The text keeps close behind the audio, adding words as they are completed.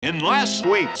In last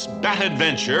week's Bat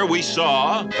Adventure, we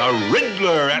saw the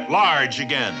Riddler at large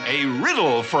again. A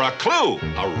riddle for a clue.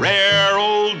 A rare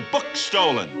old book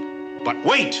stolen. But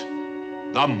wait,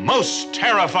 the most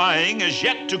terrifying is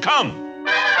yet to come.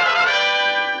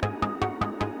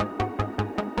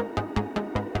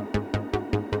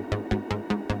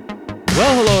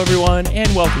 Well, hello everyone,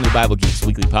 and welcome to Bible Geeks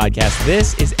Weekly Podcast.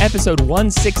 This is episode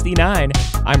 169.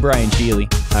 I'm Brian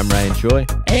Sheely. I'm Ryan Choi.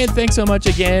 And thanks so much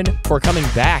again for coming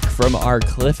back from our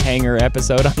cliffhanger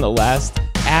episode on the last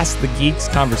Ask the Geeks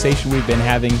conversation we've been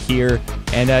having here.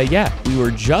 And we were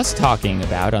just talking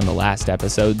about on the last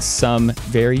episode some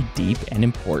very deep and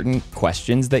important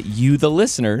questions that you, the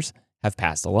listeners, have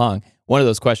passed along. One of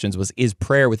those questions was, is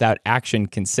prayer without action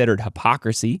considered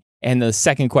hypocrisy? And the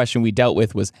second question we dealt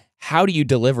with was, how do you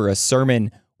deliver a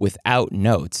sermon without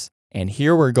notes? And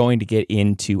here we're going to get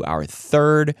into our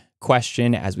third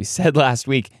question. As we said last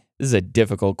week, this is a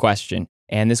difficult question,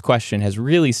 and this question has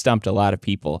really stumped a lot of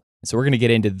people. So we're going to get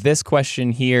into this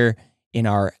question here in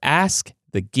our Ask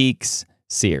the Geeks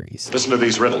series. Listen to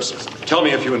these riddles. Tell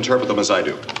me if you interpret them as I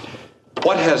do.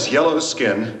 What has yellow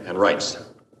skin and rice?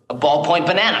 A ballpoint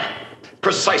banana.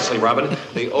 Precisely, Robin.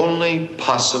 The only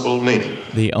possible meaning.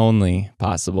 The only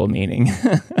possible meaning.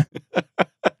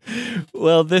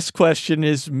 Well, this question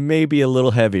is maybe a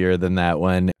little heavier than that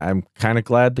one. I'm kind of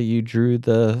glad that you drew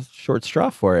the short straw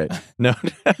for it.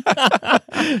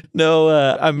 No,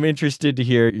 I'm interested to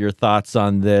hear your thoughts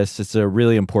on this. It's a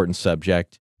really important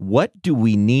subject. What do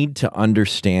we need to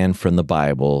understand from the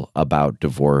Bible about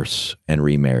divorce and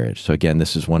remarriage? So again,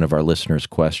 this is one of our listeners'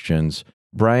 questions.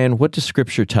 Brian, what does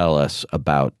Scripture tell us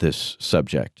about this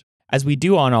subject? As we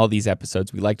do on all these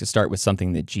episodes, we like to start with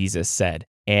something that Jesus said.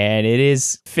 And it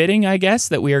is fitting, I guess,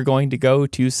 that we are going to go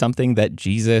to something that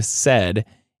Jesus said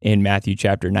in Matthew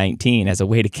chapter 19 as a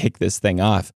way to kick this thing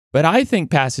off. But I think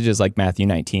passages like Matthew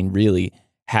 19 really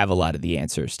have a lot of the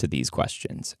answers to these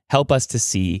questions. Help us to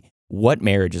see what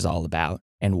marriage is all about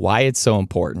and why it's so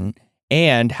important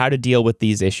and how to deal with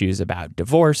these issues about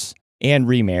divorce and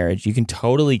remarriage. You can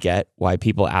totally get why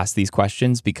people ask these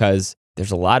questions because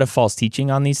there's a lot of false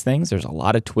teaching on these things. There's a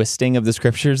lot of twisting of the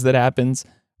scriptures that happens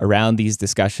around these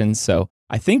discussions. So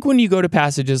I think when you go to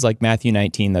passages like Matthew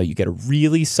 19, though, you get a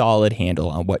really solid handle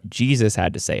on what Jesus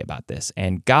had to say about this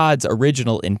and God's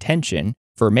original intention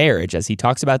for marriage, as he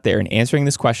talks about there in answering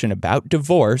this question about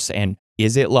divorce and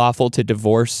is it lawful to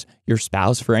divorce your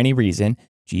spouse for any reason?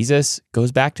 Jesus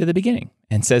goes back to the beginning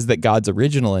and says that God's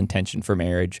original intention for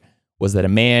marriage was that a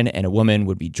man and a woman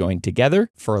would be joined together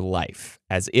for life,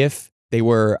 as if they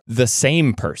were the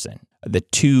same person, the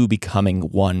two becoming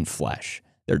one flesh.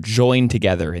 They're joined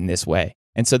together in this way.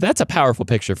 And so that's a powerful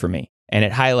picture for me. And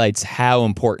it highlights how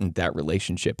important that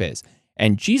relationship is.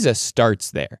 And Jesus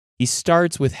starts there. He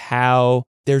starts with how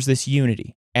there's this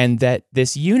unity, and that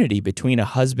this unity between a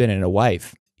husband and a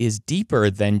wife is deeper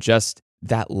than just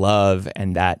that love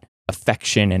and that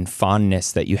affection and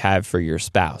fondness that you have for your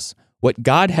spouse. What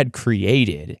God had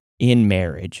created in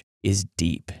marriage is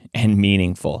deep and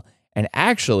meaningful. And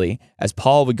actually, as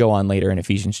Paul would go on later in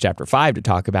Ephesians chapter 5 to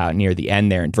talk about near the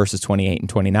end there in verses 28 and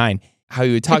 29, how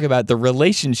he would talk about the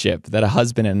relationship that a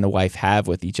husband and a wife have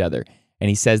with each other. And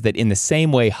he says that in the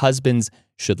same way, husbands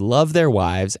should love their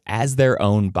wives as their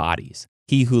own bodies.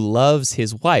 He who loves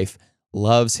his wife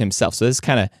loves himself. So this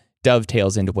kind of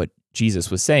dovetails into what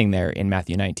Jesus was saying there in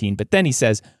Matthew 19. But then he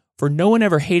says, for no one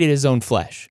ever hated his own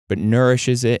flesh, but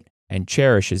nourishes it and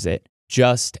cherishes it,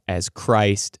 just as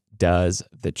Christ does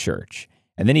the church.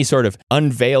 And then he sort of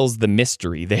unveils the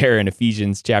mystery there in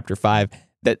Ephesians chapter 5,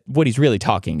 that what he's really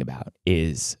talking about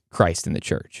is Christ and the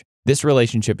church. This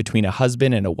relationship between a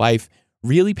husband and a wife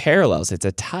really parallels. It's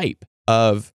a type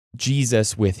of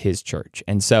Jesus with his church.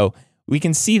 And so we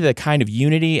can see the kind of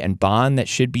unity and bond that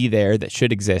should be there, that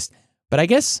should exist. But I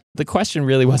guess the question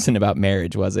really wasn't about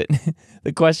marriage, was it?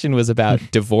 The question was about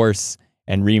divorce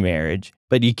and remarriage.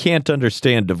 But you can't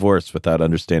understand divorce without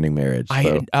understanding marriage. So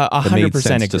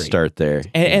 100% agree. To start there.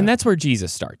 And that's where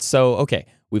Jesus starts. So, okay,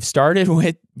 we've started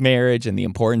with marriage and the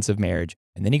importance of marriage.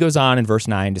 And then he goes on in verse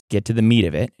 9 to get to the meat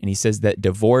of it. And he says that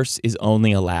divorce is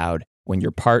only allowed when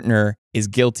your partner is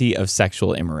guilty of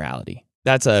sexual immorality.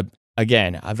 That's,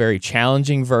 again, a very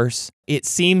challenging verse. It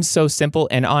seems so simple.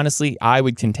 And honestly, I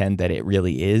would contend that it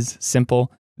really is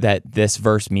simple, that this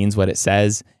verse means what it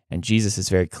says. And Jesus is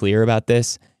very clear about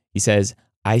this. He says,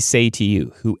 I say to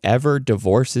you, whoever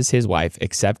divorces his wife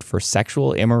except for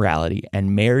sexual immorality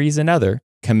and marries another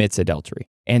commits adultery.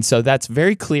 And so that's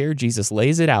very clear. Jesus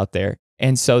lays it out there.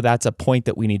 And so that's a point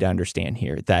that we need to understand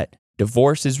here, that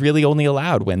divorce is really only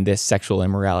allowed when this sexual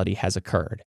immorality has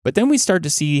occurred. But then we start to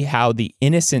see how the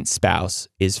innocent spouse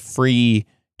is free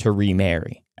to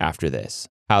remarry after this.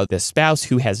 How the spouse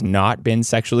who has not been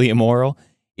sexually immoral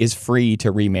is free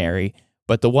to remarry,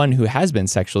 but the one who has been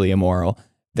sexually immoral,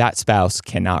 that spouse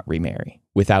cannot remarry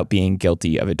without being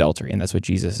guilty of adultery. And that's what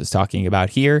Jesus is talking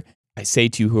about here. I say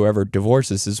to whoever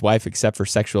divorces his wife except for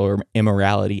sexual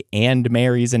immorality and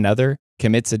marries another,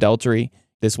 commits adultery.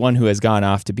 This one who has gone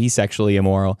off to be sexually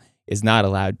immoral is not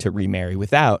allowed to remarry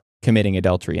without committing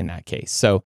adultery in that case.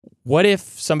 So what if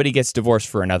somebody gets divorced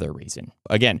for another reason?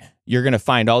 Again, you're going to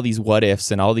find all these what ifs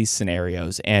and all these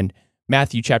scenarios. And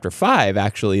Matthew chapter 5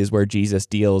 actually is where Jesus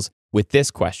deals with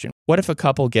this question. What if a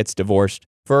couple gets divorced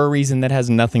for a reason that has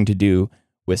nothing to do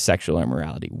with sexual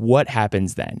immorality? What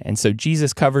happens then? And so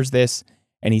Jesus covers this,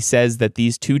 and he says that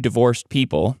these two divorced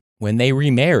people, when they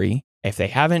remarry, if they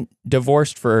haven't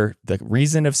divorced for the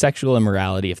reason of sexual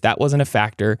immorality, if that wasn't a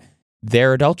factor,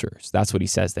 they're adulterers. That's what he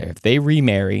says there. If they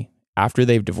remarry after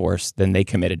they've divorced, then they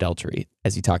commit adultery,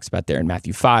 as he talks about there in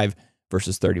Matthew 5,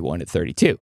 verses 31 to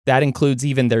 32. That includes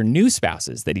even their new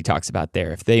spouses that he talks about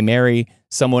there. If they marry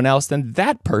someone else, then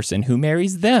that person who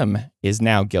marries them is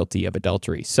now guilty of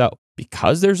adultery. So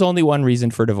because there's only one reason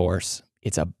for divorce,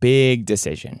 it's a big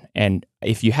decision. And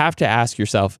if you have to ask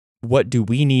yourself, what do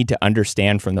we need to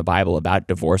understand from the Bible about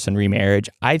divorce and remarriage?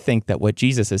 I think that what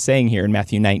Jesus is saying here in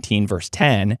Matthew 19, verse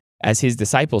 10, as his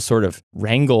disciples sort of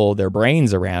wrangle their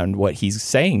brains around what he's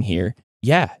saying here,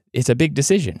 yeah, it's a big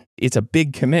decision. It's a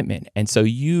big commitment. And so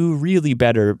you really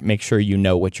better make sure you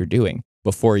know what you're doing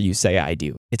before you say, I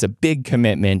do. It's a big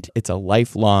commitment. It's a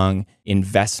lifelong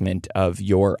investment of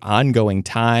your ongoing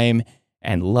time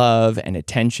and love and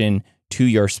attention to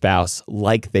your spouse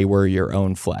like they were your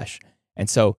own flesh. And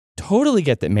so totally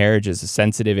get that marriage is a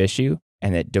sensitive issue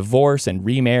and that divorce and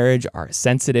remarriage are a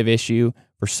sensitive issue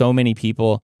for so many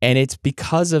people. And it's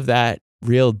because of that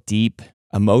real deep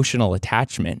emotional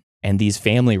attachment and these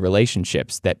family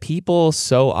relationships that people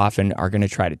so often are going to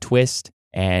try to twist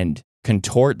and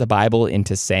contort the Bible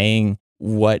into saying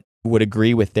what would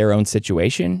agree with their own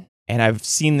situation. And I've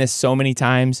seen this so many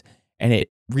times, and it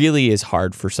really is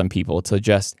hard for some people to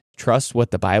just trust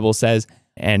what the Bible says.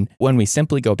 And when we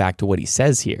simply go back to what he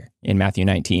says here in Matthew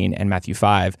 19 and Matthew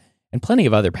 5 and plenty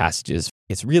of other passages,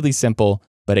 it's really simple.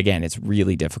 But again, it's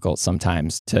really difficult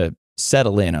sometimes to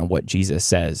settle in on what Jesus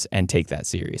says and take that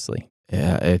seriously.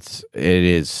 Yeah, it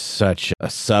is such a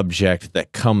subject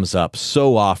that comes up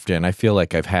so often. I feel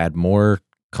like I've had more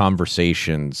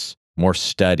conversations, more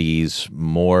studies,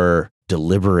 more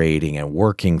deliberating and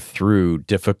working through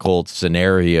difficult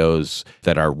scenarios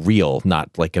that are real, not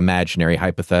like imaginary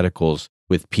hypotheticals,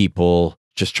 with people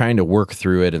just trying to work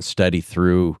through it and study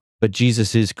through. But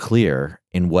Jesus is clear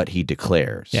in what he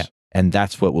declares. Yeah. And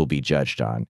that's what we'll be judged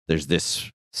on. There's this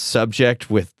subject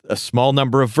with a small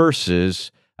number of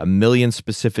verses, a million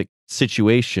specific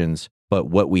situations, but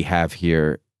what we have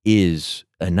here is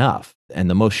enough. And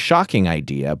the most shocking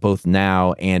idea, both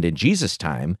now and in Jesus'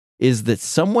 time, is that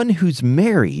someone who's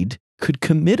married could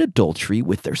commit adultery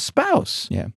with their spouse.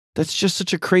 Yeah. That's just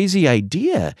such a crazy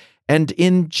idea. And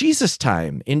in Jesus'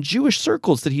 time, in Jewish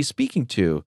circles that he's speaking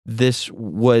to, this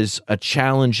was a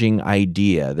challenging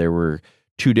idea. There were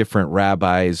two different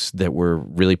rabbis that were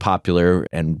really popular,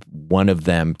 and one of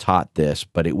them taught this,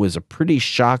 but it was a pretty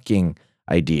shocking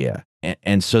idea.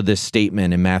 And so this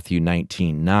statement in Matthew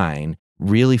 19:9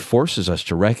 really forces us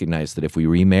to recognize that if we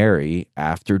remarry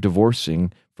after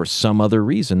divorcing for some other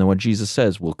reason than what Jesus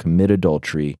says, we'll commit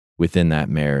adultery within that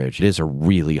marriage. It is a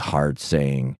really hard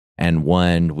saying, and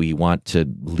one we want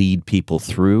to lead people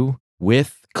through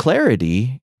with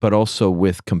clarity, but also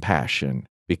with compassion,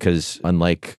 because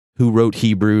unlike who wrote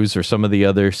Hebrews or some of the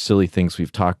other silly things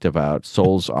we've talked about,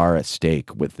 souls are at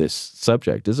stake with this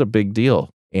subject. It's a big deal.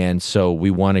 And so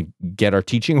we want to get our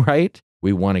teaching right.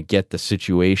 We want to get the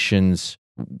situations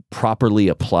properly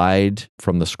applied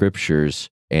from the scriptures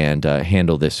and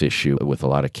handle this issue with a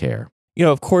lot of care. You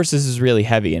know, of course, this is really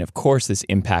heavy, and of course, this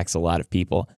impacts a lot of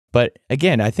people. But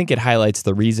again, I think it highlights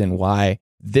the reason why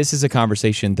this is a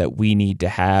conversation that we need to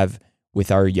have with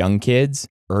our young kids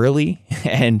early.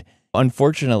 And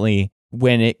unfortunately,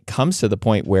 when it comes to the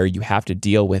point where you have to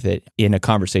deal with it in a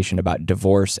conversation about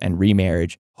divorce and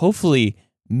remarriage, hopefully,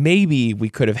 maybe we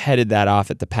could have headed that off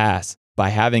at the pass by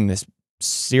having this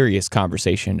serious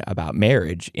conversation about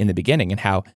marriage in the beginning and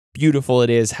how beautiful it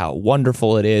is, how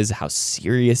wonderful it is, how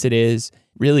serious it is,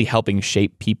 really helping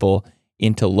shape people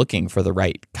into looking for the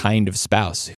right kind of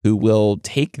spouse who will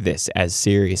take this as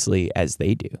seriously as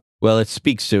they do. Well, it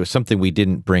speaks to something we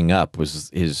didn't bring up is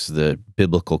the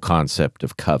biblical concept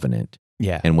of covenant.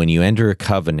 Yeah. And when you enter a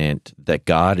covenant that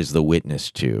God is the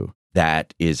witness to,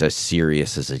 that is as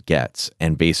serious as it gets.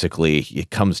 And basically, it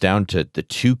comes down to the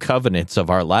two covenants of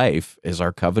our life is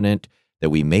our covenant that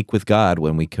we make with God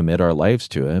when we commit our lives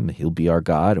to him. He'll be our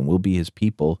God and we'll be his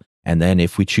people. And then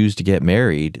if we choose to get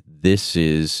married, this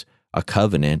is a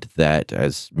covenant that,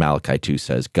 as Malachi 2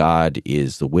 says, God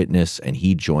is the witness and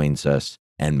he joins us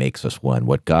and makes us one.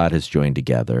 What God has joined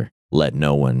together, let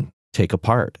no one take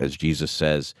apart, as Jesus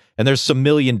says. And there's some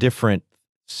million different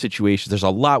situations. There's a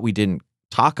lot we didn't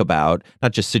talk about,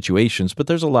 not just situations, but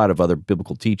there's a lot of other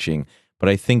biblical teaching. But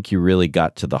I think you really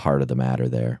got to the heart of the matter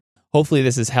there. Hopefully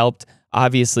this has helped.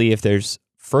 Obviously, if there's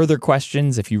further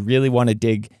questions, if you really want to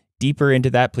dig deeper into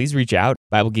that, please reach out,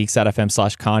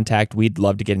 BibleGeeks.fm/contact. We'd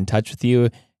love to get in touch with you,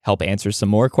 help answer some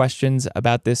more questions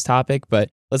about this topic. But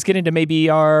let's get into maybe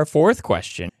our fourth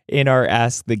question in our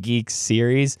Ask the Geeks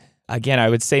series. Again, I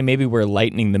would say maybe we're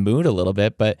lightening the mood a little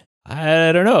bit, but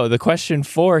I don't know. The question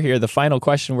 4 here, the final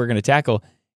question we're going to tackle,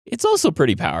 it's also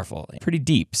pretty powerful, pretty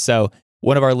deep. So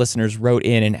one of our listeners wrote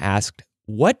in and asked,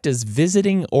 what does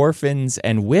visiting orphans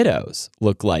and widows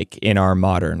look like in our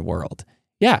modern world?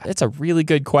 Yeah, it's a really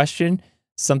good question.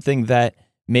 Something that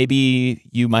maybe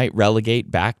you might relegate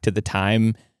back to the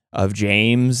time of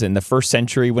James in the first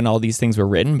century when all these things were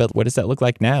written. But what does that look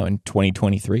like now in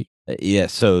 2023? Yeah,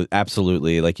 so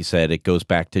absolutely. Like you said, it goes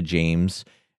back to James.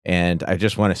 And I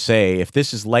just want to say, if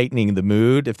this is lightening the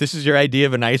mood, if this is your idea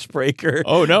of an icebreaker.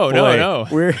 Oh, no.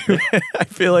 I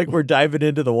feel like we're diving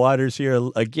into the waters here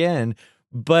again.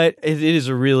 But it is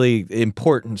a really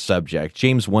important subject.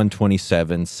 James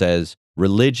 1:27 says,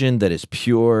 religion that is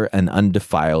pure and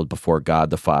undefiled before God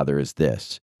the Father is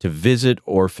this, to visit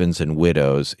orphans and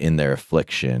widows in their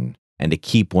affliction and to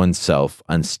keep oneself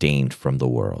unstained from the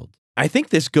world. I think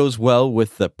this goes well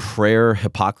with the prayer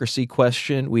hypocrisy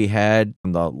question we had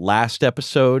in the last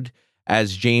episode,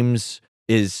 as James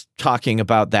is talking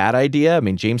about that idea. I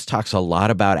mean, James talks a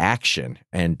lot about action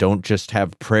and don't just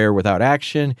have prayer without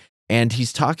action. And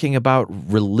he's talking about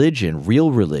religion,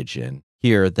 real religion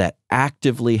here that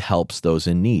actively helps those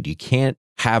in need. You can't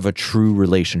have a true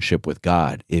relationship with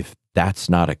God if that's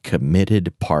not a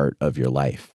committed part of your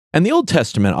life. And the Old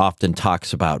Testament often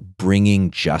talks about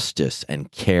bringing justice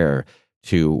and care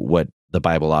to what the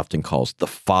Bible often calls the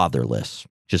fatherless,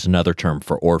 just another term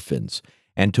for orphans,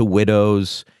 and to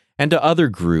widows, and to other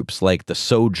groups like the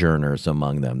sojourners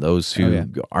among them, those who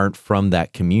aren't from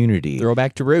that community. Throw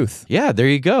back to Ruth. Yeah, there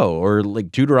you go. Or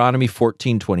like Deuteronomy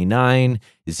 14:29,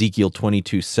 Ezekiel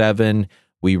 22:7.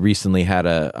 We recently had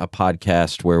a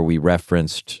podcast where we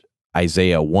referenced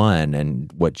Isaiah 1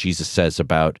 and what Jesus says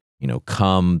about,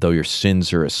 come, though your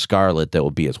sins are as scarlet, they will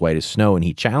be as white as snow. And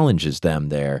he challenges them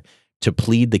there to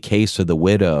plead the case of the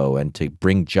widow and to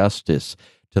bring justice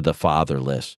to the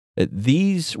fatherless.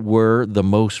 These were the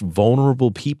most vulnerable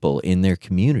people in their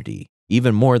community,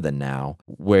 even more than now,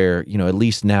 where, at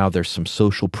least now there's some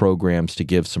social programs to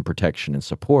give some protection and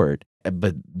support.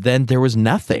 But then there was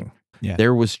nothing. Yeah.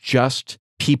 There was just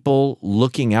people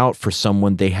looking out for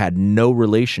someone they had no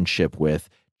relationship with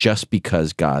just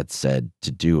because God said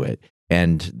to do it.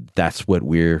 And that's what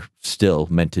we're still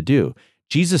meant to do.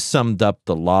 Jesus summed up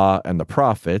the law and the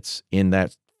prophets in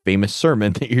that famous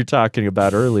sermon that you're talking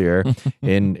about earlier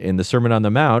in the Sermon on the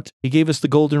Mount. He gave us the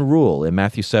golden rule in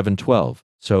Matthew 7:12.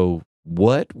 So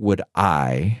what would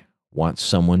I want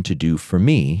someone to do for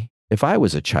me if I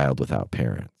was a child without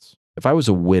parents? If I was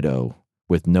a widow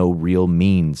with no real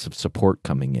means of support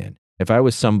coming in? If I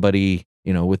was somebody,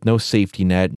 with no safety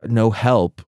net, no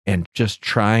help, and just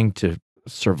trying to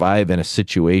survive in a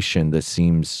situation that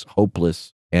seems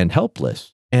hopeless and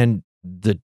helpless? And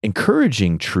the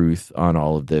encouraging truth on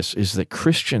all of this is that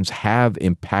Christians have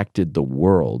impacted the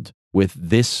world with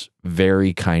this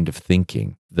very kind of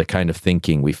thinking, the kind of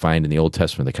thinking we find in the Old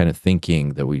Testament, the kind of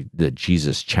thinking that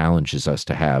Jesus challenges us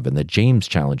to have and that James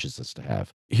challenges us to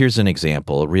have. Here's an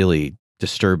example, a really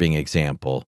disturbing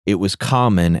example. It was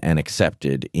common and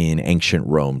accepted in ancient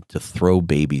Rome to throw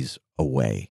babies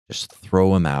away, just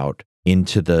throw them out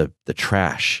into the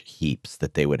trash heaps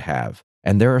that they would have.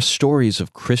 And there are stories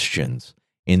of Christians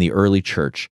in the early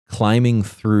church climbing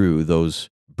through those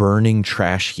burning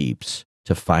trash heaps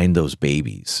to find those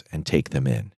babies and take them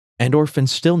in. And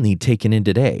orphans still need taken in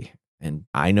today. And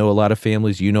I know a lot of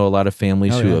families, you know a lot of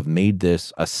families who have made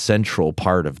this a central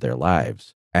part of their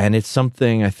lives. And it's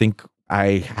something I think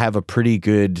I have a pretty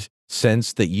good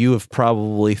sense that you have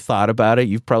probably thought about it.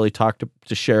 You've probably talked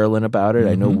to Sherilyn about it.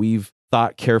 I know we've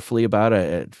thought carefully about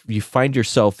it. You find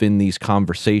yourself in these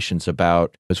conversations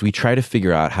about, as we try to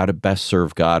figure out how to best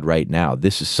serve God right now,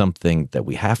 this is something that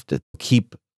we have to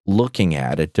keep looking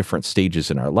at different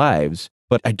stages in our lives.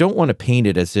 But I don't want to paint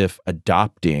it as if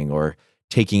adopting or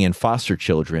taking in foster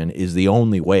children is the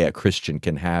only way a Christian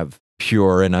can have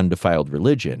pure and undefiled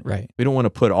religion. Right. We don't want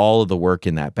to put all of the work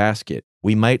in that basket.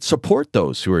 We might support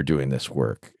those who are doing this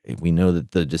work. We know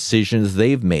that the decisions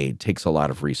they've made takes a lot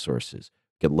of resources.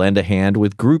 We could lend a hand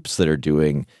with groups that are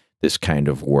doing this kind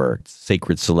of work.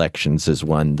 Sacred Selections is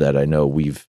one that I know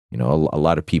we've, a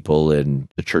lot of people in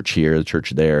the church here, the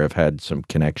church there have had some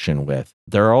connection with.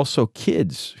 There are also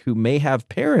kids who may have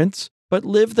parents, but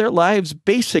live their lives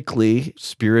basically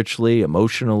spiritually,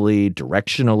 emotionally,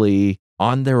 directionally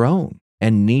on their own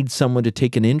and need someone to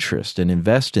take an interest and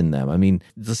invest in them. I mean,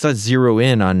 let's not zero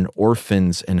in on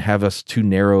orphans and have us too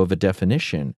narrow of a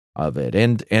definition of it.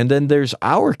 And then there's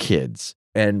our kids.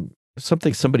 And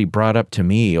something somebody brought up to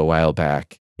me a while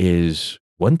back is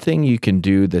one thing you can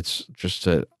do that's just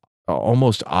a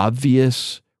almost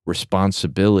obvious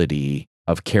responsibility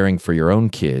of caring for your own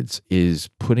kids is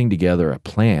putting together a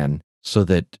plan so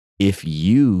that if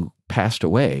you passed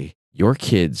away, your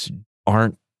kids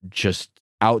aren't just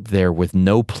out there with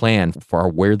no plan for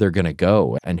where they're going to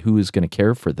go and who is going to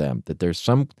care for them, that there's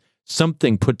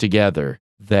something put together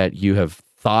that you have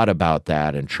thought about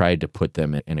that and tried to put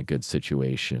them in a good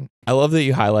situation. I love that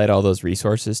you highlight all those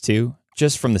resources too,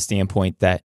 just from the standpoint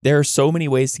that there are so many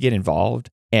ways to get involved.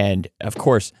 And of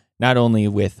course, not only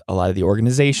with a lot of the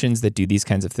organizations that do these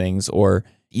kinds of things, or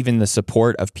even the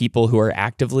support of people who are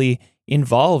actively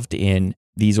involved in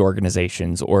these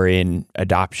organizations or in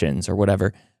adoptions or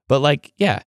whatever, but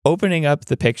opening up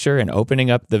the picture and opening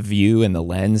up the view and the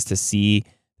lens to see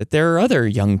that there are other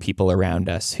young people around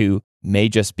us who may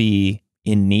just be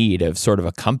in need of sort of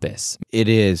a compass. It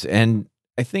is. And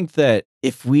I think that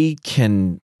if we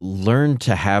can learn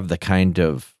to have the kind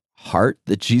of heart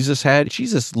that Jesus had,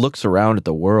 Jesus looks around at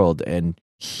the world and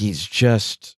he's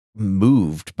just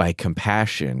moved by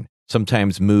compassion,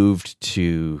 sometimes moved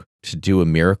to do a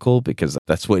miracle because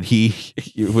that's what he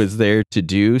was there to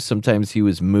do. Sometimes he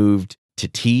was moved to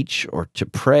teach or to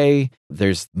pray.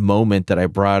 There's a moment that I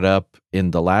brought up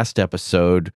in the last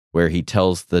episode where he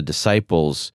tells the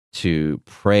disciples to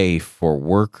pray for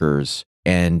workers,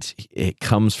 and it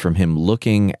comes from him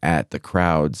looking at the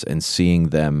crowds and seeing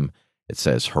them, it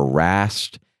says,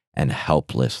 harassed and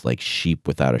helpless like sheep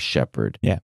without a shepherd.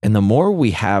 Yeah. And the more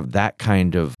we have that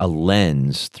kind of a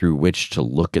lens through which to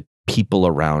look at people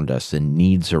around us and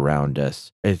needs around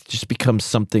us, it just becomes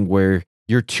something where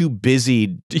you're too busy,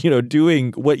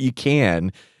 doing what you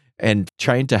can and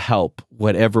trying to help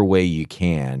whatever way you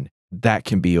can. That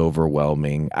can be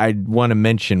overwhelming. I want to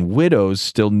mention widows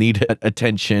still need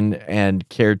attention and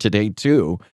care today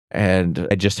too. And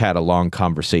I just had a long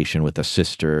conversation with a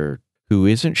sister who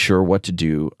isn't sure what to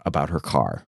do about her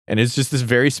car. And it's just this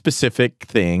very specific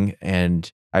thing. And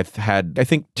I've had, I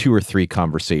think, 2 or 3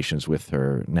 conversations with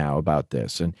her now about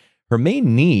this. And her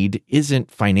main need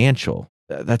isn't financial.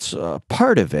 That's a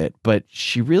part of it, but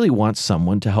she really wants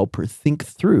someone to help her think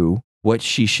through what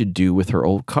she should do with her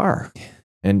old car.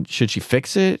 And should she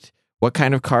fix it? What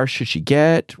kind of car should she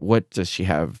get? What does she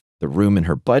have the room in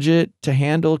her budget to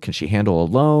handle? Can she handle a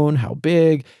loan? How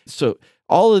big? So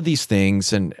all of these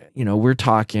things. And, we're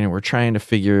talking and we're trying to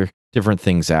figure different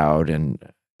things out. And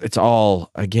it's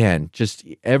all, again, just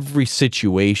every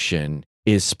situation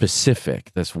is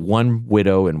specific. That's one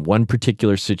widow in one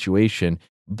particular situation.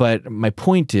 But my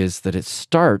point is that it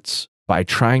starts by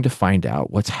trying to find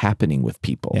out what's happening with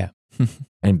people. Yeah.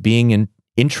 And being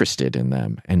interested in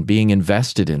them and being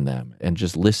invested in them and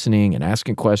just listening and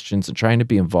asking questions and trying to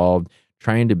be involved,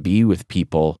 trying to be with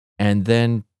people, and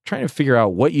then trying to figure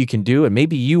out what you can do. And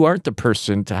maybe you aren't the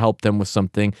person to help them with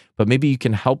something, but maybe you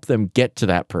can help them get to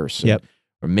that person. Yep.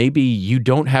 Or maybe you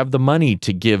don't have the money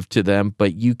to give to them,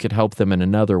 but you could help them in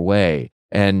another way.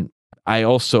 And I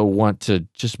also want to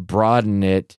just broaden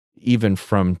it even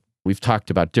from, we've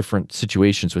talked about different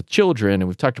situations with children and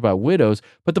we've talked about widows,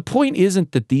 but the point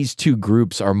isn't that these 2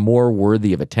 groups are more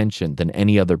worthy of attention than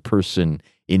any other person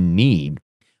in need,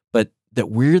 but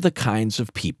that we're the kinds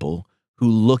of people who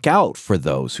look out for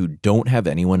those who don't have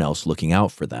anyone else looking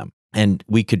out for them. And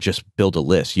we could just build a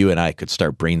list. You and I could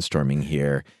start brainstorming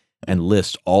here and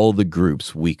list all the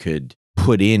groups we could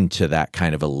put into that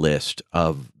kind of a list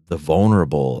of the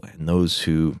vulnerable and those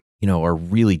who, are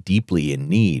really deeply in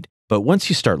need. But once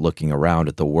you start looking around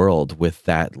at the world with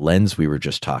that lens we were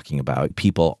just talking about,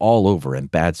 people all over in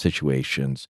bad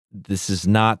situations, this is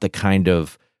not the kind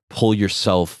of pull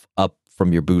yourself up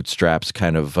from your bootstraps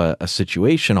kind of a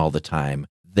situation all the time.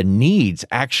 The needs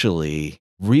actually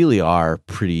really are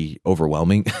pretty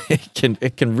overwhelming.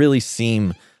 It can really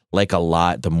seem like a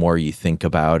lot the more you think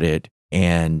about it.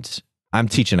 And I'm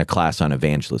teaching a class on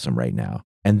evangelism right now.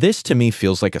 And this to me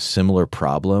feels like a similar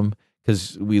problem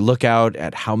because we look out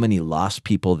at how many lost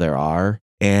people there are,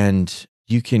 and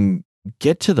you can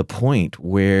get to the point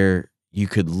where you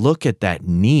could look at that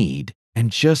need and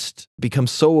just become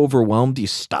so overwhelmed you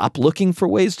stop looking for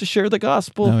ways to share the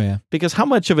gospel. Oh, yeah. Because how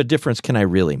much of a difference can I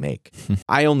really make?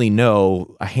 I only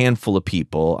know a handful of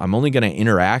people. I'm only going to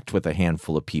interact with a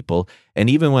handful of people. And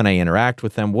even when I interact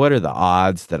with them, what are the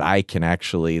odds that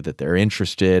that they're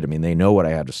interested? I mean, they know what I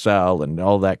have to sell and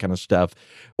all that kind of stuff.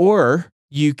 Or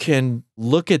you can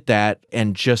look at that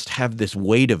and just have this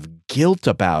weight of guilt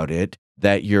about it,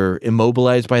 that you're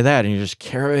immobilized by that, and you're just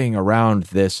carrying around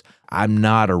this, I'm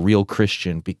not a real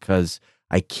Christian because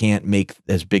I can't make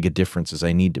as big a difference as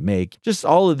I need to make. Just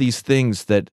all of these things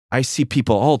that I see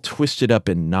people all twisted up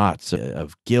in knots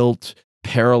of guilt,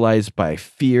 paralyzed by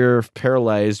fear,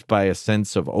 paralyzed by a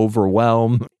sense of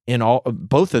overwhelm in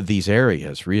both of these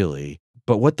areas, really.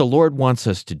 But what the Lord wants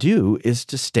us to do is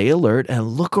to stay alert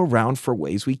and look around for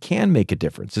ways we can make a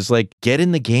difference. It's like, get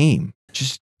in the game.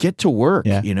 Just get to work,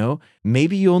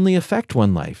 Maybe you only affect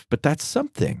one life, but that's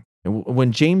something.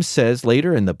 When James says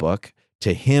later in the book,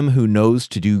 to him who knows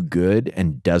to do good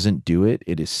and doesn't do it,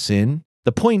 it is sin.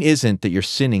 The point isn't that you're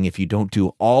sinning if you don't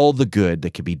do all the good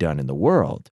that could be done in the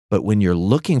world. But when you're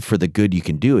looking for the good you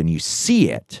can do and you see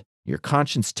it, your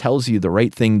conscience tells you the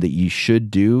right thing that you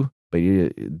should do, but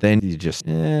then you just,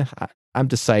 I'm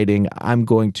deciding I'm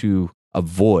going to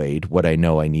avoid what I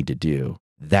know I need to do.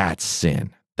 That's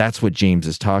sin. That's what James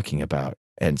is talking about.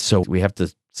 And so we have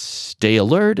to stay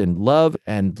alert and love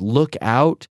and look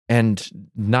out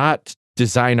and not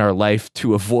design our life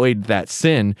to avoid that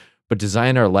sin, but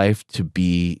design our life to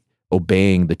be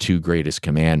obeying the two greatest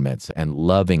commandments and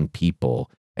loving people.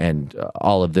 And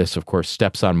all of this, of course,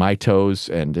 steps on my toes.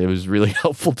 And it was really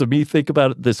helpful to me think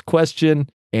about this question.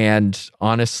 And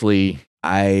honestly,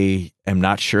 I am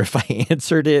not sure if I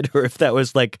answered it or if that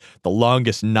was like the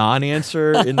longest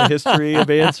non-answer in the history of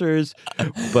answers.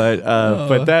 But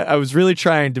that I was really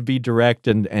trying to be direct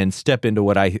and step into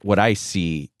what I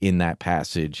see in that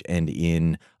passage and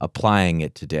in applying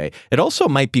it today. It also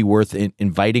might be worth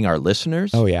inviting our listeners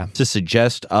to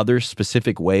suggest other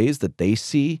specific ways that they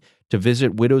see to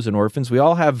visit widows and orphans. We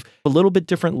all have a little bit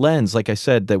different lens, like I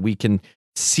said, that we can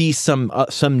see some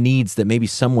needs that maybe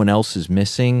someone else is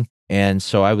missing. And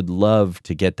so I would love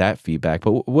to get that feedback.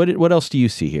 But what else do you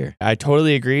see here? I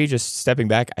totally agree. Just stepping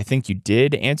back, I think you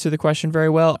did answer the question very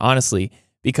well, honestly,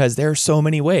 because there are so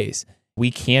many ways.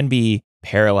 We can be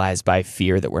paralyzed by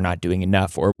fear that we're not doing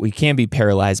enough, or we can be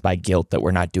paralyzed by guilt that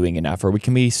we're not doing enough, or we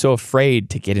can be so afraid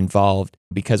to get involved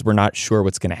because we're not sure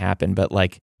what's going to happen. But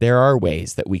there are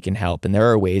ways that we can help, and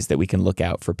there are ways that we can look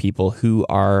out for people who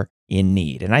are in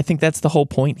need. And I think that's the whole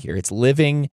point here. It's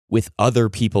living with other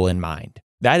people in mind.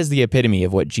 That is the epitome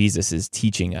of what Jesus is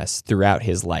teaching us throughout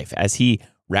his life as he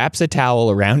wraps a towel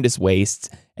around his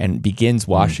waist and begins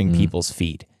washing people's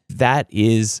feet. That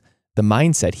is the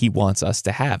mindset he wants us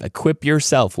to have. Equip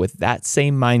yourself with that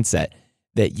same mindset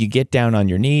that you get down on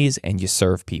your knees and you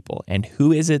serve people. And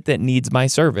who is it that needs my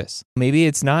service? Maybe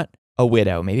it's not a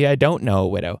widow. Maybe I don't know a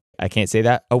widow. I can't say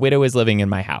that. A widow is living in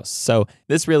my house. So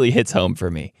this really hits home for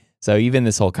me. So even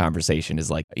this whole conversation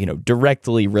is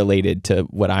directly related to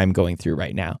what I'm going through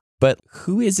right now. But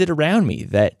who is it around me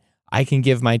that I can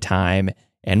give my time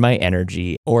and my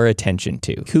energy or attention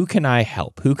to? Who can I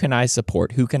help? Who can I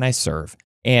support? Who can I serve?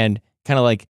 And kind of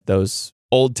like those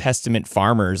Old Testament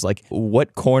farmers,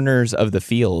 what corners of the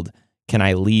field can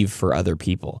I leave for other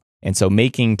people? And so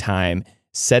making time,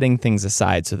 setting things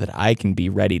aside so that I can be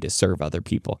ready to serve other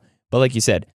people. But like you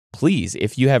said, please,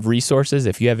 if you have resources,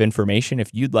 if you have information, if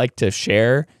you'd like to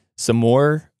share some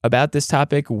more about this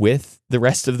topic with the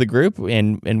rest of the group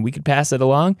and we could pass it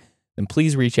along, then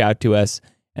please reach out to us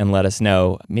and let us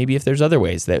know maybe if there's other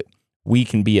ways that we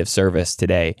can be of service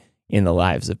today in the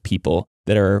lives of people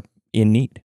that are in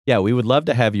need. Yeah, we would love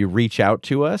to have you reach out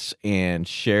to us and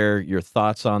share your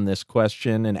thoughts on this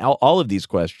question and all of these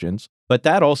questions. But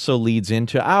that also leads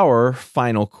into our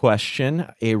final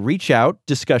question, a reach out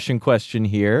discussion question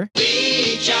here.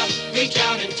 Reach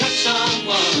out and touch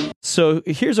someone. So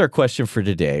here's our question for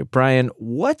today. Brian,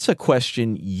 what's a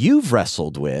question you've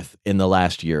wrestled with in the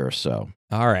last year or so?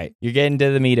 All right, you're getting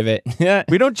to the meat of it.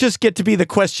 We don't just get to be the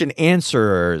question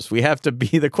answerers. We have to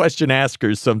be the question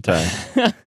askers sometimes.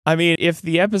 I mean, if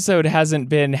the episode hasn't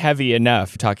been heavy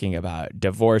enough talking about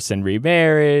divorce and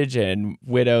remarriage and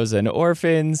widows and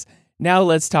orphans, now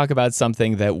let's talk about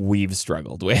something that we've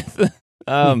struggled with.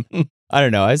 I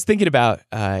don't know. I was thinking about,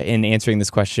 in answering this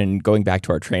question, going back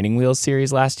to our Training Wheels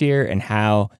series last year and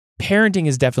how parenting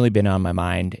has definitely been on my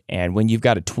mind. And when you've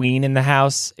got a tween in the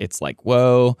house, it's like,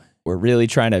 whoa, we're really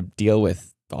trying to deal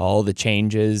with all the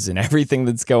changes and everything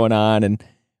that's going on. And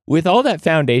with all that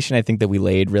foundation, I think that we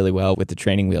laid really well with the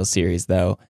Training Wheels series,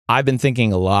 though, I've been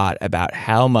thinking a lot about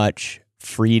how much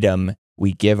freedom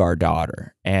we give our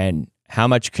daughter and how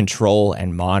much control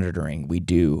and monitoring we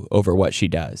do over what she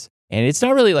does. And it's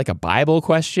not really like a Bible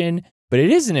question, but it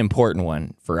is an important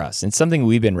one for us and something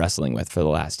we've been wrestling with for the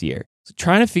last year. So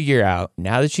trying to figure out,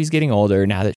 now that she's getting older,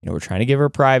 now that we're trying to give her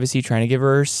privacy, trying to give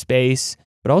her space,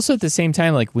 but also at the same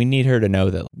time, like, we need her to know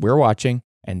that we're watching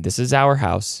and this is our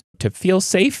house, to feel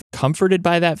safe, comforted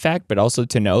by that fact, but also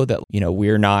to know that,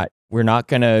 we're not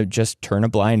going to just turn a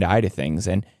blind eye to things.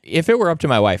 And if it were up to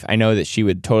my wife, I know that she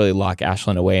would totally lock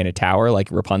Ashlyn away in a tower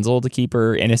like Rapunzel to keep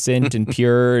her innocent and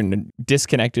pure and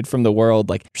disconnected from the world.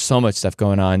 Like, there's so much stuff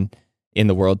going on in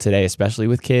the world today, especially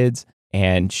with kids.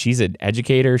 And she's an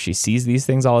educator. She sees these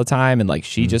things all the time. And like,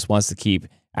 she just wants to keep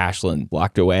Ashlyn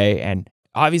locked away. And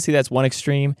obviously that's one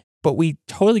extreme, but we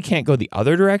totally can't go the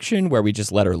other direction where we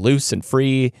just let her loose and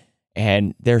free.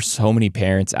 And there's so many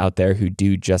parents out there who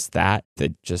do just that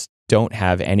just don't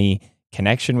have any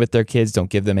connection with their kids, don't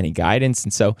give them any guidance.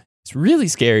 And so it's really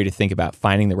scary to think about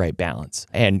finding the right balance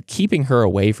and keeping her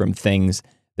away from things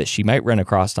that she might run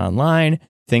across online,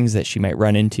 things that she might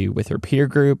run into with her peer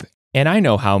group. And I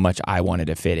know how much I wanted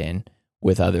to fit in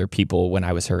with other people when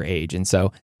I was her age. And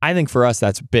so I think for us,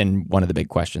 that's been one of the big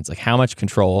questions. Like, how much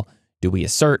control do we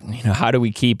assert? How do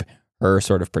we keep her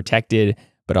sort of protected,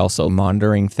 but also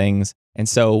monitoring things? And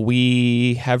so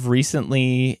we have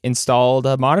recently installed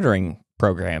a monitoring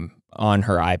program on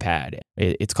her iPad.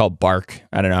 It's called Bark.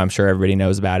 I don't know. I'm sure everybody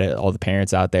knows about it, all the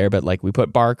parents out there, but like, we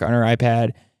put Bark on her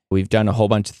iPad. We've done a whole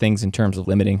bunch of things in terms of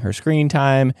limiting her screen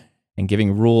time and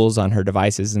giving rules on her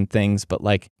devices and things. But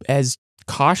like, as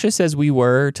cautious as we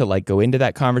were to like go into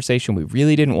that conversation, we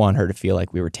really didn't want her to feel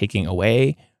like we were taking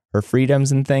away her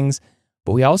freedoms and things.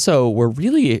 But we also were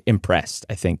really impressed,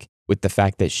 I think, with the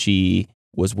fact that she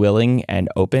was willing and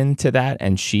open to that.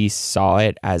 And she saw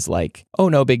it as like, oh,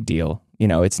 no big deal.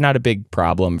 It's not a big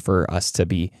problem for us to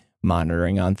be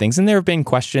monitoring on things. And there have been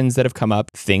questions that have come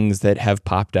up, things that have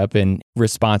popped up in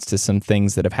response to some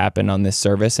things that have happened on this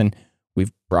service. And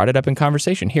we've brought it up in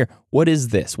conversation. Here, what is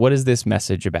this? What is this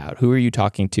message about? Who are you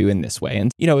talking to in this way?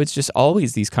 And, it's just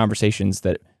always these conversations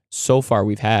that so far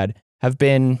we've had have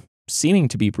been seeming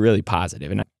to be really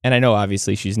positive. And I know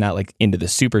obviously she's not like into the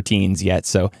super teens yet,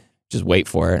 so just wait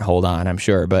for it. Hold on, I'm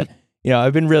sure. But,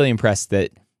 I've been really impressed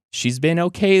that she's been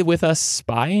okay with us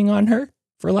spying on her,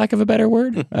 for lack of a better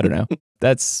word. I don't know.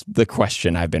 That's the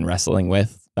question I've been wrestling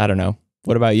with. I don't know.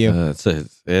 What about you? That's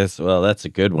a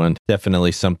good one.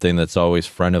 Definitely something that's always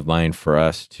front of mind for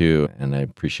us too. And I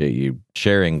appreciate you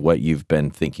sharing what you've been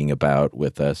thinking about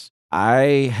with us.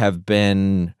 I have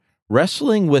been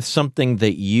wrestling with something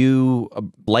that you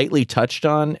lightly touched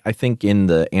on, I think, in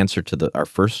the answer to our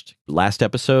last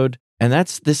episode. And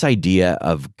that's this idea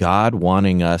of God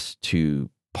wanting us to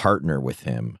partner with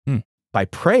him by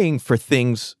praying for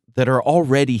things that are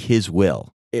already his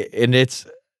will. And this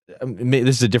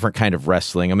is a different kind of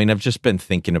wrestling. I mean, I've just been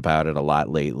thinking about it a lot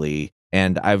lately,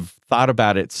 and I've thought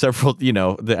about it several,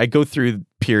 I go through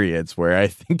periods where I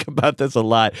think about this a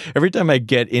lot. Every time I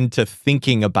get into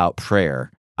thinking about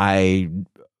prayer, I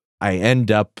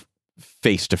end up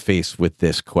face to face with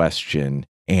this question.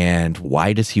 And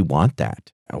why does he want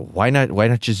that? Why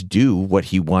not just do what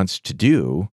he wants to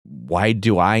do? Why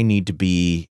do I need to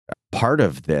be part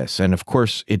of this? And of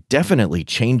course, it definitely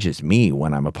changes me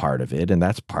when I'm a part of it, and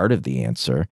that's part of the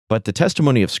answer. But the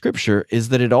testimony of Scripture is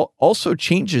that it also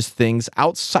changes things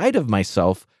outside of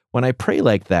myself when I pray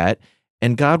like that.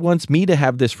 And God wants me to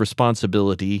have this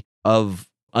responsibility of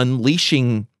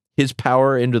unleashing his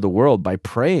power into the world by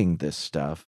praying this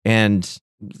stuff. And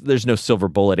there's no silver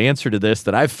bullet answer to this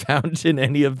that I've found in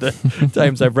any of the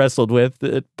times I've wrestled with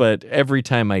it. But every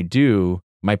time I do,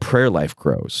 my prayer life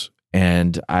grows.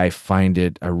 And I find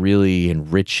it a really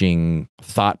enriching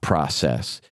thought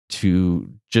process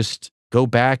to just go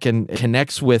back and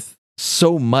connects with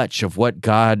so much of what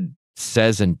God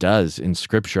says and does in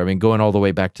Scripture. I mean, going all the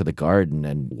way back to the garden,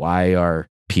 and why are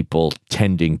people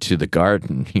tending to the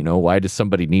garden? Why does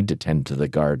somebody need to tend to the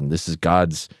garden? This is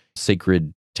God's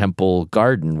sacred temple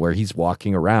garden where he's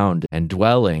walking around and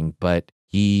dwelling, but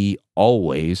he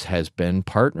always has been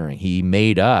partnering. He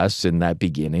made us in that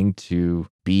beginning to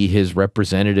be his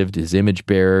representative, his image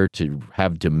bearer, to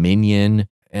have dominion.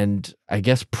 And I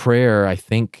guess prayer, I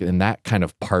think, and that kind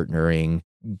of partnering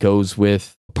goes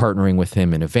with partnering with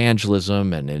him in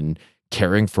evangelism and in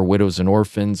caring for widows and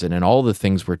orphans and in all the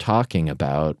things we're talking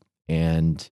about.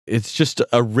 And it's just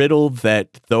a riddle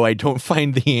that, though I don't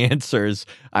find the answers,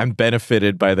 I'm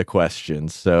benefited by the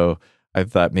questions. So I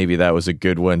thought maybe that was a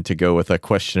good one to go with a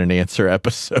question and answer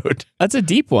episode. That's a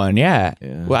deep one, yeah.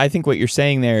 Yeah. Well, I think what you're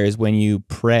saying there is when you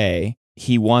pray,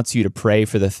 he wants you to pray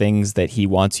for the things that he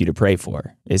wants you to pray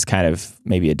for, is kind of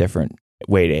maybe a different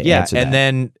way to answer that. And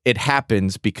then it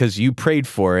happens because you prayed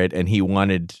for it and he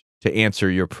wanted to answer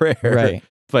your prayer. Right.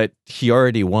 But he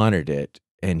already wanted it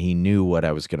and he knew what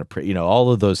I was going to pray,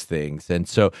 all of those things. And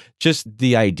so just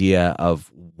the idea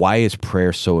of why is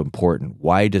prayer so important?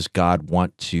 Why does God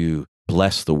want to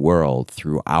bless the world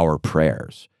through our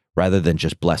prayers rather than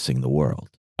just blessing the world?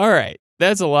 All right.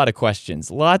 That's a lot of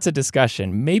questions, lots of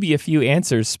discussion, maybe a few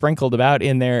answers sprinkled about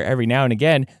in there every now and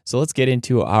again. So let's get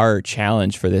into our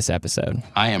challenge for this episode.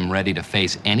 I am ready to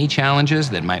face any challenges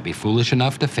that might be foolish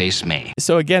enough to face me.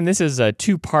 So again, this is a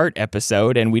 2-part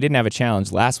episode, and we didn't have a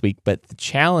challenge last week, but the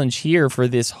challenge here for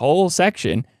this whole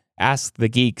section, Ask the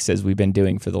Geeks, as we've been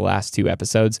doing for the last 2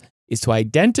 episodes, is to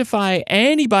identify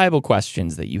any Bible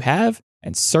questions that you have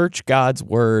and search God's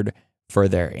Word for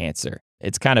their answer.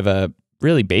 It's kind of a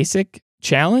really basic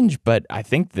challenge, but I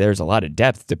think there's a lot of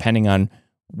depth depending on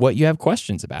what you have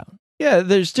questions about. Yeah,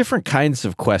 there's different kinds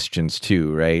of questions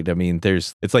too, right? I mean,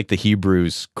 it's like the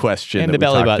Hebrews question and that the we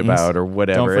belly talked buttons. about or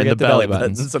whatever. Don't forget and the belly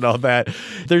buttons and all that.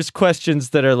 There's questions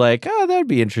that are like, oh, that'd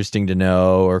be interesting to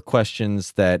know, or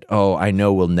questions that, oh, I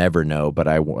know we'll never know, but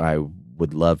I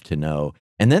would love to know.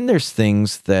 And then there's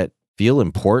things that feel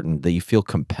important, that you feel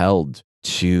compelled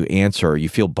to answer, or you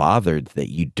feel bothered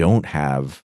that you don't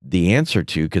have the answer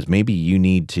to, because maybe you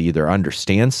need to either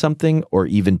understand something or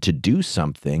even to do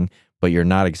something, but you're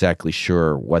not exactly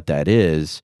sure what that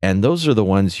is. And those are the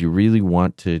ones you really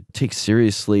want to take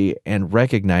seriously and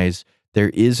recognize there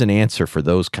is an answer for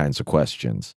those kinds of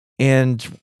questions.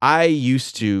 And I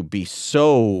used to be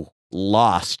so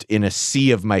lost in a sea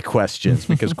of my questions,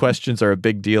 because questions are a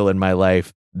big deal in my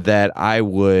life, that I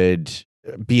would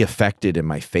be affected in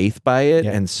my faith by it.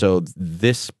 Yeah. And so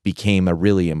this became a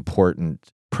really important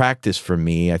practice for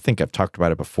me. I think I've talked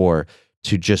about it before,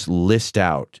 to just list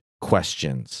out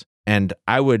questions. And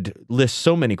I would list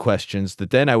so many questions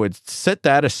that then I would set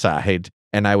that aside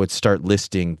and I would start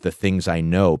listing the things I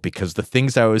know, because the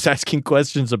things I was asking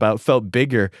questions about felt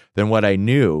bigger than what I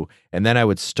knew. And then I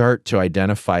would start to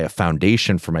identify a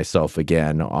foundation for myself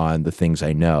again on the things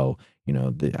I know.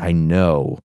 I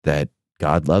know that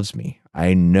God loves me.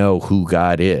 I know who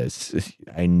God is.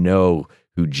 I know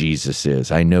who Jesus is.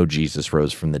 I know Jesus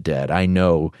rose from the dead. I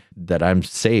know that I'm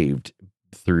saved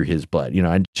through his blood.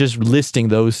 And just listing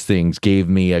those things gave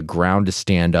me a ground to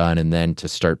stand on, and then to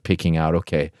start picking out,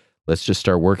 okay, let's just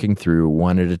start working through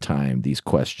one at a time these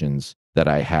questions that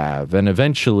I have. And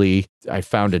eventually I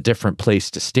found a different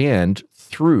place to stand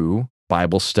through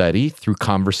Bible study, through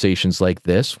conversations like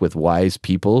this with wise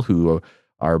people who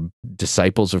are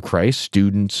disciples of Christ,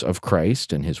 students of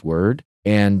Christ and his word.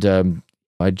 And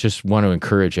I just want to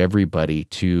encourage everybody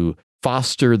to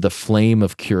foster the flame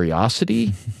of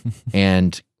curiosity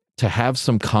and to have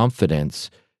some confidence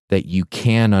that you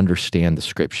can understand the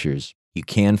scriptures. You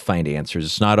can find answers.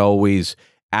 It's not always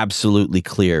absolutely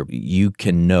clear. You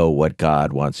can know what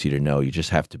God wants you to know. You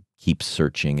just have to keep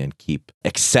searching and keep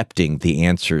accepting the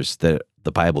answers that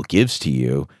the Bible gives to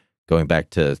you. Going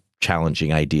back to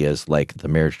challenging ideas like the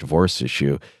marriage divorce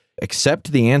issue,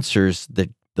 accept the answers that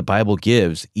the Bible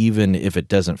gives, even if it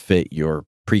doesn't fit your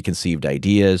preconceived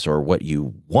ideas or what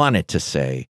you want it to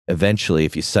say. Eventually,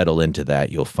 if you settle into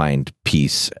that, you'll find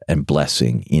peace and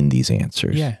blessing in these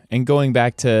answers. Yeah, and going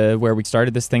back to where we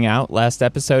started this thing out last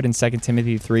episode in 2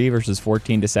 Timothy 3, verses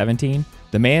 14 to 17,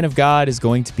 the man of God is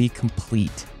going to be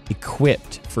complete,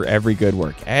 equipped for every good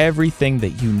work. Everything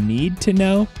that you need to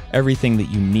know, everything that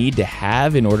you need to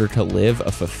have in order to live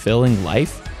a fulfilling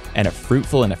life and a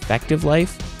fruitful and effective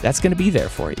life, that's going to be there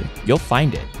for you. You'll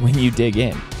find it when you dig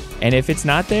in. And if it's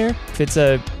not there, if it's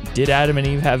a did Adam and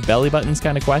Eve have belly buttons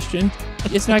kind of question,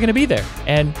 it's not going to be there.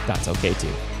 And that's okay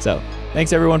too. So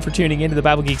thanks everyone for tuning into the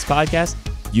Bible Geeks podcast.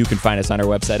 You can find us on our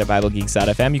website at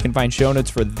BibleGeeks.fm. You can find show notes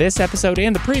for this episode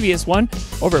and the previous one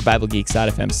over at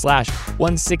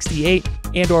BibleGeeks.fm/168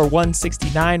 and or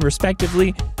 169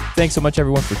 respectively. Thanks so much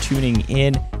everyone for tuning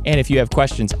in. And if you have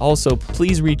questions, also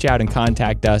please reach out and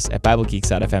contact us at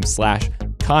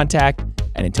BibleGeeks.fm/contact.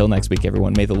 And until next week,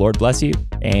 everyone, may the Lord bless you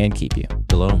and keep you.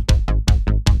 Shalom.